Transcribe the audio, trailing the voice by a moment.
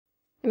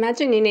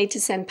Imagine you need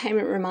to send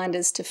payment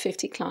reminders to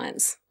 50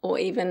 clients or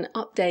even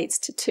updates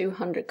to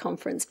 200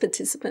 conference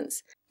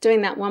participants.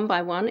 Doing that one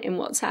by one in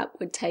WhatsApp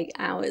would take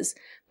hours,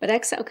 but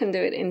Excel can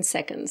do it in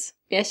seconds.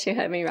 Yes, you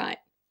heard me right.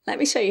 Let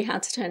me show you how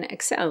to turn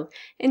Excel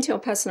into your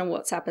personal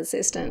WhatsApp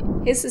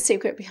assistant. Here's the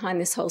secret behind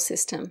this whole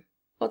system.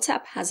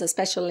 WhatsApp has a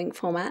special link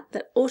format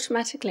that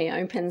automatically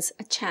opens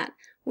a chat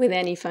with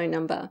any phone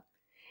number.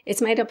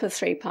 It's made up of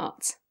 3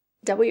 parts.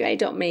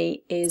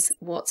 WA.me is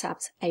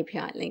WhatsApp's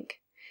API link.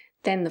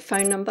 Then the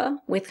phone number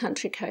with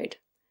country code,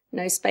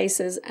 no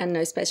spaces and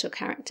no special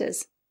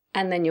characters,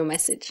 and then your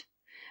message.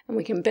 And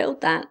we can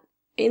build that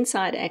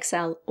inside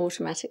Excel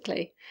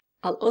automatically.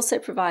 I'll also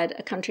provide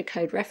a country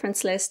code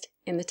reference list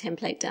in the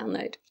template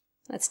download.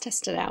 Let's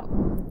test it out.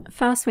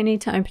 First, we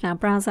need to open our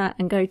browser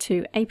and go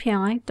to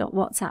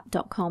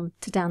api.whatsapp.com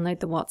to download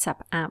the WhatsApp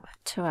app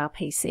to our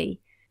PC.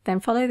 Then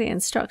follow the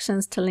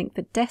instructions to link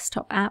the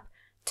desktop app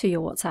to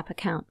your WhatsApp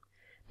account.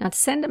 Now to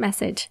send a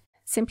message,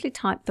 simply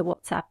type the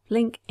WhatsApp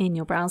link in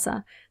your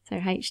browser. So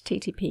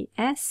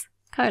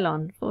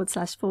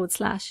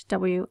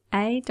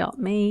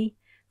https://wa.me/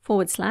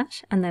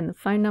 and then the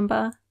phone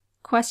number, ?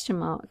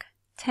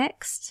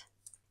 text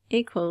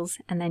equals,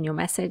 and then your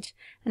message,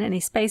 and any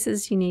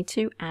spaces you need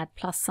to add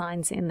plus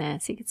signs in there.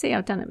 So you can see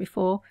I've done it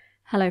before.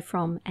 Hello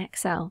from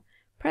Excel.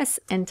 Press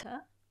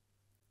enter.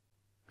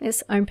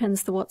 This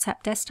opens the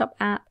WhatsApp desktop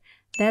app.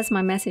 There's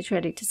my message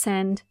ready to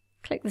send.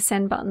 Click the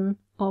send button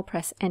or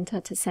press enter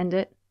to send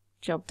it.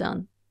 Job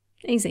done.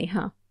 Easy,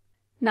 huh?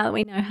 Now that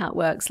we know how it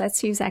works,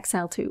 let's use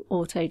Excel to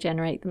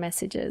auto-generate the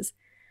messages.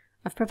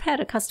 I've prepared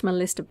a customer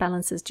list of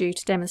balances due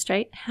to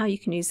demonstrate how you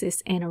can use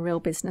this in a real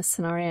business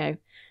scenario.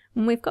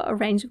 And we've got a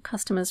range of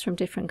customers from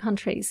different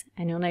countries,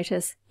 and you'll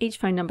notice each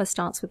phone number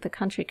starts with the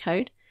country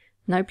code,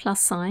 no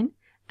plus sign,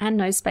 and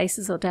no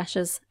spaces or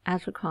dashes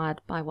as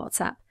required by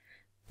WhatsApp.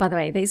 By the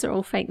way, these are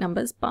all fake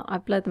numbers, but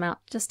I've blurred them out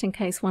just in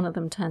case one of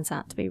them turns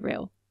out to be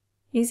real.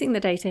 Using the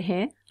data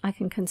here, I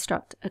can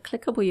construct a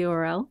clickable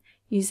URL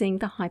using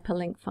the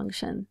hyperlink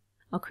function.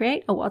 I'll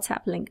create a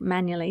WhatsApp link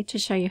manually to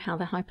show you how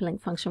the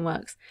hyperlink function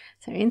works.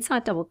 So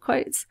inside double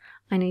quotes,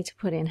 I need to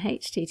put in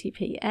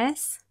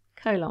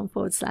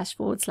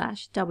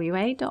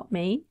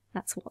https://wa.me,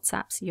 that's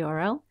WhatsApp's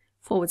URL,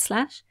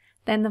 /,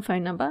 then the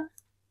phone number,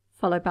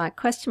 followed by a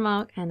question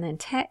mark, and then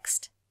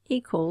text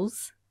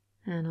equals,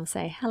 and I'll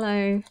say,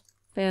 hello,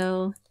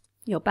 Bill,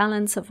 your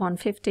balance of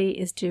 $150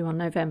 is due on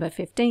November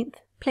 15th.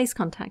 Please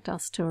contact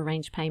us to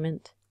arrange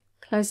payment.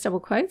 Close double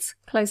quotes,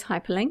 close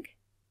hyperlink.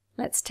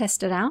 Let's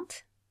test it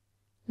out.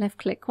 Left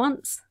click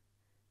once.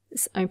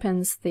 This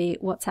opens the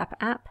WhatsApp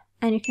app,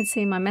 and you can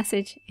see my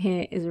message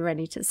here is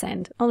ready to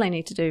send. All I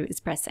need to do is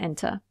press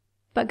enter.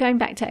 But going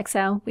back to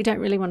Excel, we don't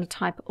really want to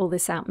type all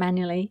this out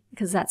manually,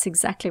 because that's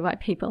exactly why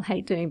people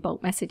hate doing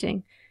bulk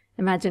messaging.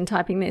 Imagine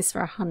typing this for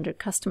 100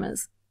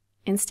 customers.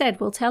 Instead,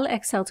 we'll tell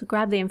Excel to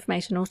grab the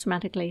information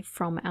automatically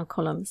from our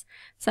columns.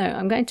 So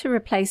I'm going to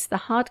replace the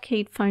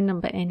hard-keyed phone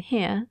number in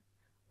here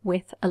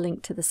with a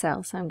link to the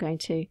cell. So I'm going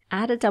to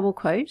add a double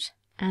quote,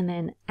 and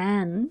then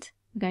I'm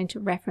going to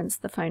reference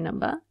the phone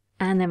number,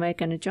 and then we're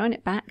going to join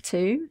it back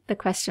to the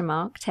question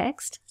mark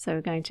text. So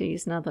we're going to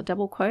use another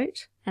double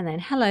quote, and then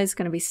hello is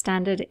going to be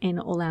standard in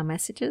all our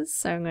messages.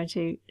 So I'm going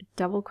to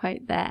double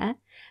quote there,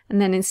 and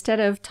then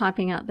instead of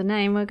typing out the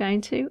name, we're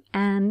going to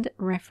and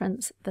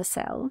reference the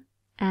cell.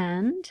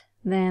 And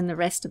then the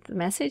rest of the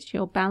message,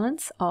 your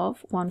balance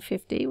of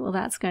 $150, well,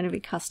 that's going to be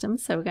custom.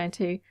 So we're going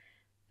to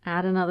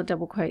add another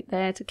double quote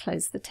there to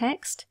close the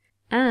text,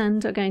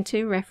 and we're going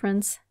to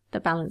reference the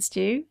balance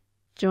due,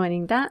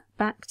 joining that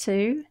back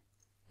to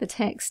the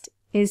text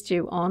is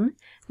due on.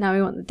 Now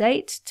we want the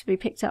date to be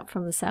picked up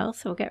from the cell,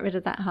 so we'll get rid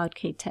of that hard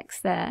key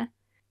text there.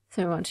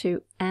 So we want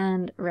to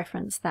and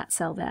reference that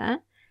cell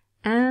there,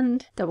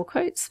 and double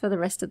quotes for the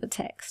rest of the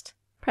text.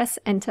 Press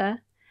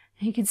enter.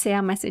 You can see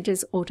our message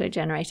is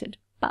auto-generated,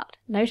 but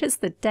notice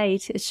the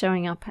date is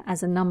showing up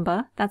as a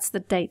number. That's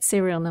the date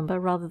serial number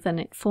rather than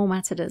it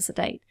formatted as a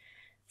date.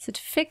 So to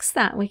fix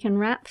that, we can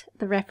wrap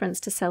the reference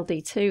to cell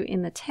D2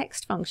 in the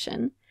text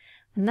function,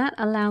 and that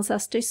allows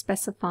us to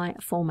specify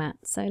a format.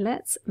 So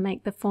let's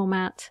make the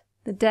format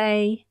the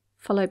day,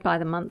 followed by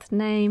the month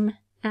name,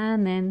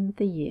 and then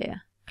the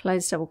year.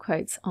 Close double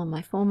quotes on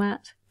my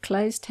format,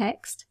 close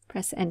text,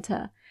 press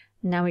enter.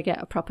 Now we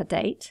get a proper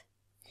date.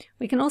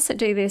 We can also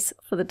do this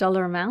for the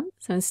dollar amount.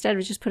 So instead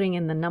of just putting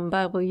in the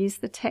number, we'll use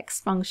the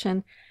text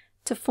function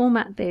to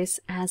format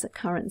this as a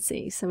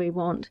currency. So we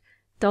want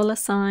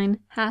 $,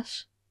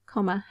 hash,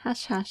 comma,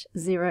 hash, hash,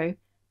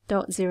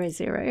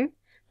 0.00.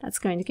 That's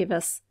going to give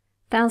us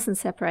 1,000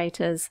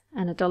 separators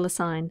and a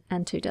 $,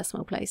 and 2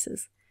 decimal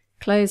places.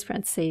 Close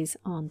parentheses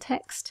on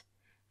text.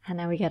 And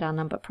now we get our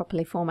number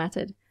properly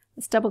formatted.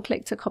 Let's double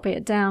click to copy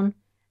it down.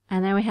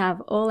 And now we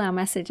have all our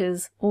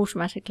messages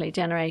automatically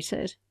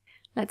generated.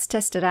 Let's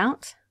test it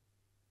out.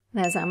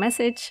 There's our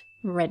message,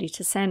 ready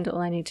to send.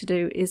 All I need to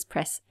do is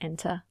press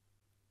enter.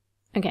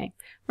 Okay,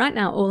 right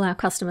now all our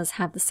customers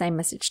have the same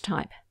message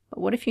type,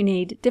 but what if you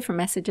need different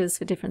messages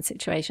for different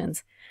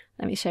situations?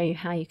 Let me show you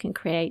how you can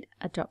create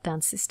a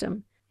drop-down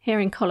system. Here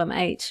in column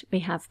H, we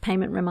have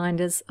payment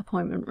reminders,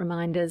 appointment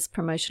reminders,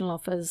 promotional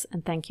offers,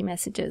 and thank you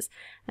messages.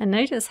 And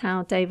notice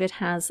how David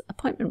has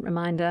appointment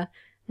reminder,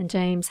 and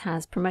James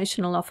has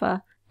promotional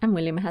offer, and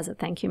William has a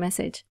thank you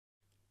message.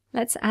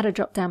 Let's add a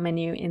drop-down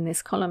menu in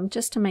this column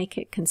just to make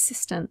it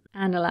consistent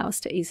and allow us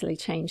to easily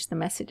change the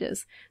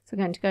messages. So I'm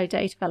going to go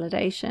data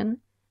validation,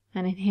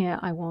 and in here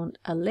I want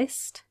a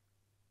list,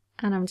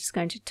 and I'm just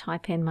going to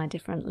type in my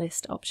different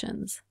list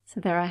options.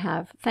 So there I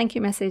have thank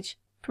you message,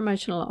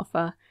 promotional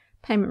offer,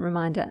 payment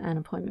reminder, and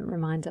appointment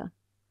reminder.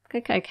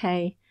 Click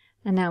OK,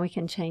 and now we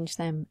can change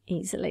them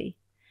easily.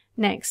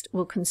 Next,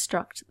 we'll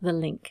construct the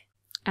link,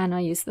 and I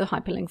use the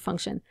hyperlink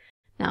function.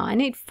 Now I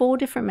need 4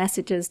 different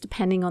messages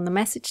depending on the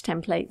message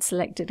template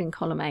selected in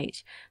column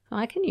H. So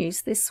I can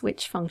use this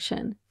switch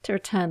function to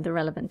return the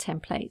relevant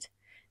template.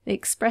 The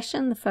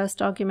expression, the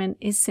first argument,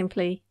 is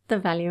simply the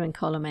value in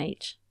column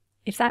H.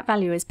 If that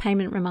value is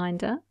payment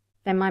reminder,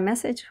 then my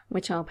message,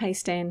 which I'll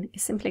paste in,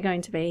 is simply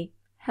going to be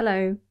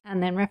hello,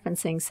 and then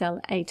referencing cell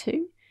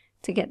A2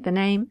 to get the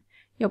name.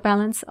 Your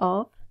balance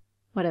of,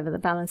 whatever the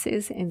balance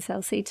is in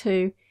cell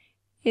C2,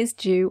 is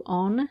due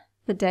on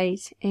the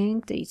date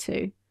in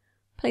D2.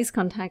 Please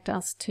contact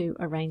us to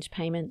arrange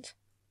payment.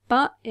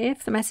 But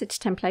if the message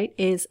template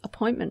is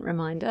appointment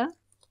reminder,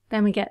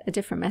 then we get a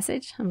different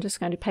message. I'm just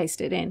going to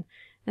paste it in.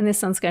 And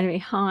this one's going to be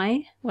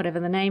hi, whatever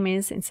the name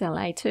is in cell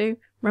A2,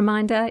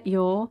 reminder,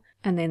 your,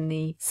 and then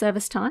the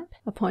service type.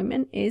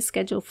 Appointment is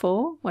scheduled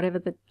for, whatever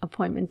the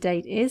appointment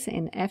date is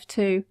in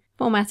F2,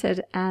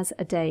 formatted as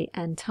a day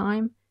and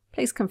time.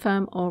 Please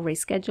confirm or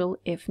reschedule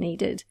if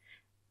needed.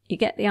 You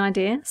get the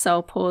idea, so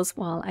I'll pause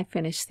while I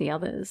finish the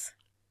others.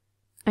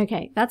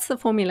 Okay, that's the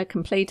formula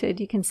completed.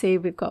 You can see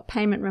we've got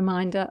payment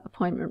reminder,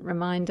 appointment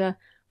reminder,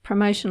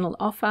 promotional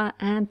offer,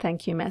 and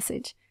thank you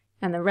message.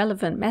 And the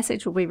relevant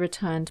message will be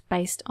returned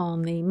based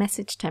on the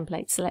message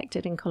template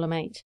selected in column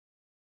H.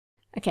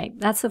 Okay,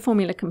 that's the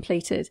formula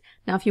completed.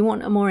 Now if you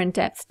want a more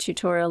in-depth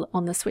tutorial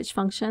on the switch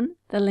function,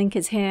 the link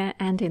is here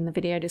and in the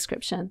video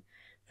description.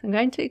 So I'm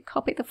going to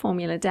copy the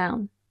formula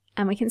down,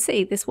 and we can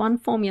see this one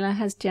formula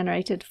has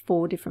generated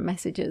 4 different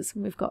messages.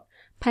 We've got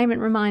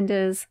payment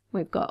reminders,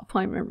 we've got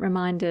appointment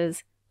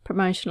reminders,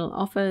 promotional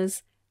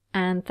offers,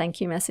 and thank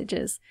you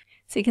messages.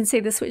 So you can see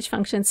the switch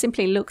function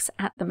simply looks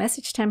at the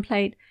message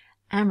template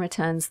and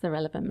returns the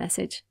relevant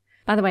message.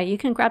 By the way, you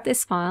can grab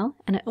this file,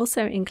 and it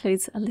also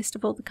includes a list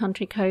of all the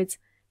country codes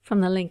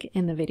from the link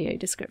in the video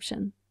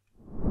description.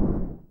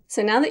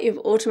 So now that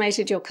you've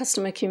automated your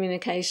customer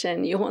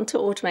communication, you want to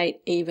automate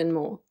even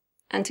more.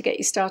 And to get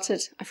you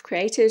started, I've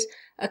created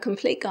a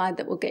complete guide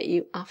that will get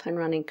you up and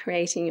running,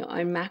 creating your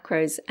own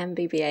macros and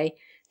VBA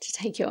to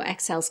take your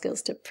Excel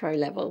skills to pro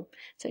level.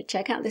 So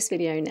check out this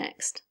video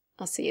next.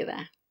 I'll see you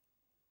there.